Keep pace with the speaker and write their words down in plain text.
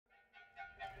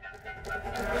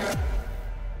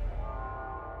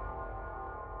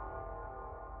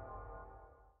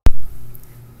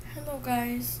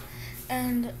guys,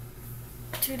 and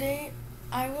today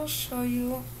I will show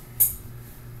you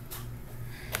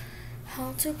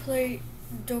how to play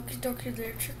Doki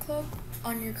Literature Club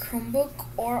on your Chromebook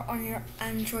or on your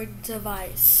Android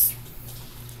device.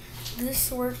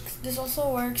 This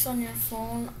also works on your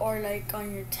phone or like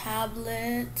on your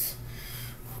tablet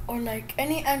or like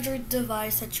any Android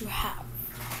device that you have.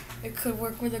 It could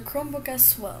work with a Chromebook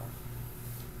as well.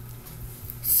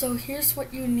 So here's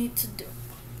what you need to do.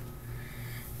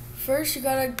 First, you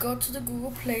gotta go to the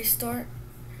Google Play Store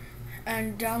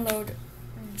and download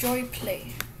Joy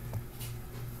Play.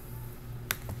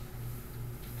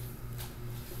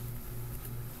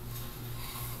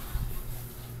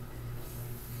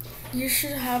 You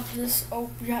should have this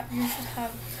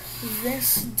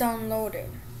downloaded,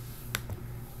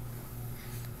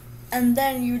 and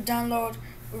then you download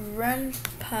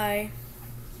RenPy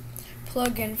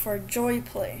plugin for Joy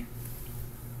Play.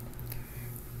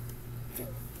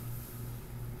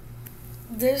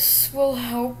 This will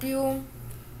help you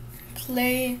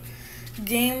play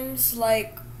games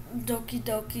like Doki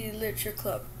Literature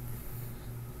Club.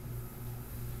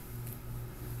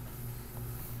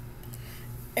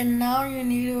 And now you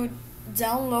need to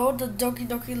download the Doki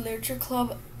Literature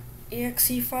Club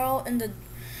exe file in the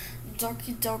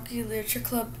Doki Literature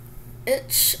Club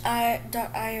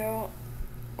itch.io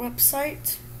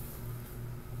website.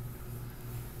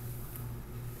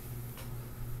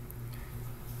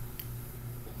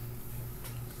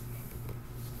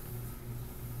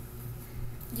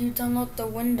 You download the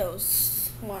Windows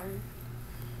one,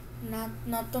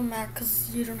 not the Mac,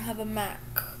 because you don't have a Mac.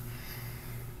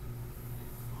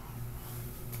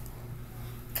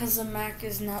 Because the Mac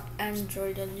is not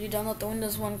Android, and you download the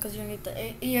Windows one because you need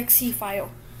the exe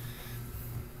file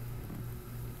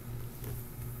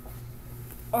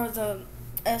or the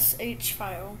sh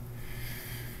file.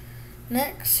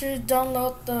 Next, you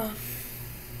download the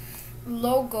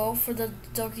logo for the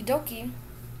Doki,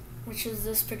 which is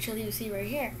this picture that you see right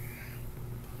here.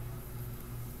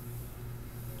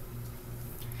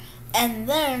 And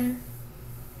then,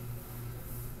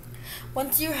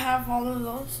 once you have all of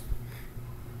those,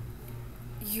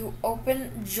 you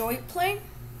open Joy Play.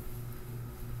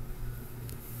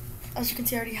 As you can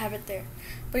see, I already have it there.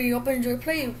 But you open Joy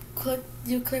Play,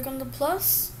 you click on the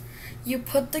plus, you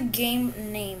put the game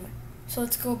name. So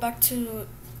let's go back to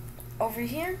over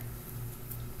here.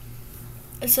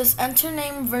 It says enter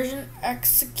name, version,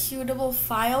 executable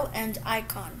file, and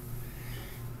icon.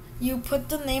 You put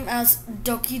the name as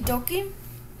Doki.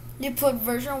 You put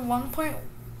version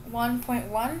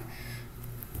 1.1.1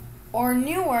 or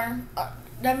newer.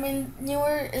 That means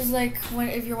newer is like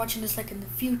if you're watching this like in the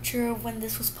future when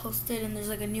this was posted and there's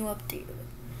like a new update of it.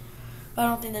 But I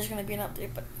don't think there's gonna be an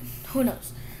update, but who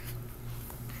knows.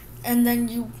 And then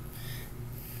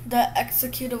the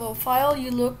executable file,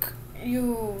 you look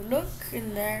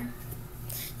in there.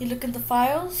 You look in the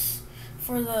files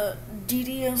for the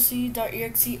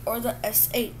ddlc.exe or the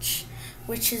sh,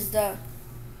 which is the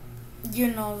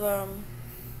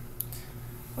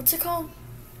what's it called?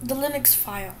 The Linux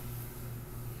file.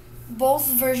 Both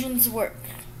versions work.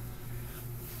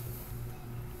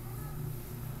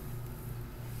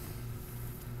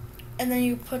 And then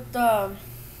you put the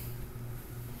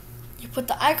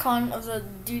icon of the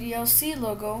DDLC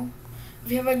logo.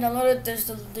 If you haven't downloaded, there's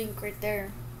the link right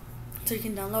there, so you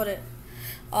can download it.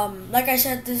 Like I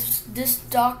said, this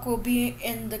doc will be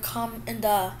in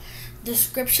the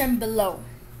description below.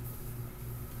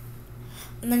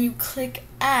 And then you click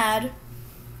add,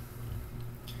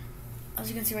 as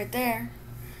you can see right there,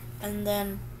 and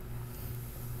then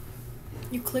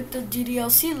you click the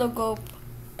DDLC logo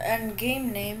and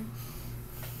game name,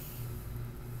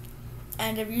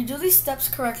 and if you do these steps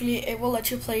correctly, it will let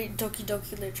you play Doki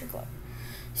Literature Club.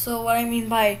 So what I mean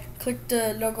by click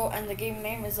the logo and the game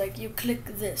name is like you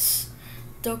click this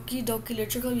Doki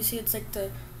Literature Club, you see it's like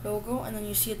the logo, and then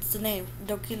you see it's the name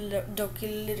Doki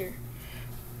Literature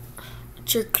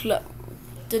Club.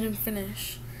 Didn't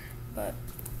finish, but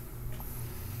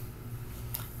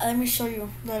let me show you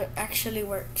that it actually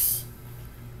works.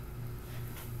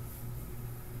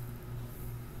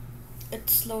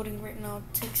 It's loading right now.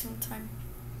 It takes some time.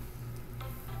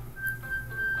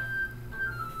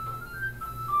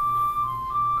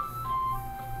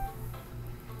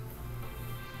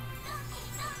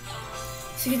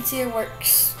 So you can see it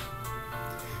works.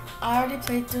 I already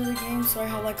played through the game, so I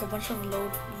have like a bunch of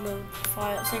load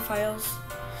files.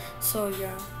 So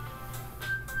yeah.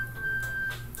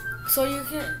 So to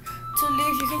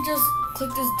leave, you can just click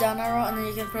this down arrow and then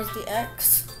you can press the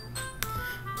X.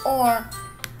 Or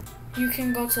you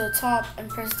can go to the top and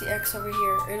press the X over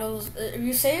here. If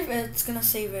you save, it's gonna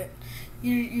save it.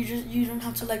 You don't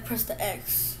have to like press the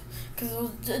X, because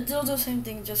it'll do the same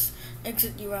thing, just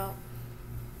exit you out.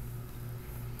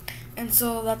 And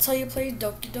so that's how you play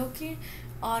Doki Doki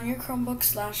on your Chromebook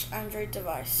 / Android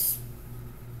device.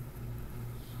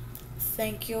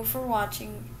 Thank you for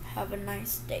watching. Have a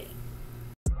nice day.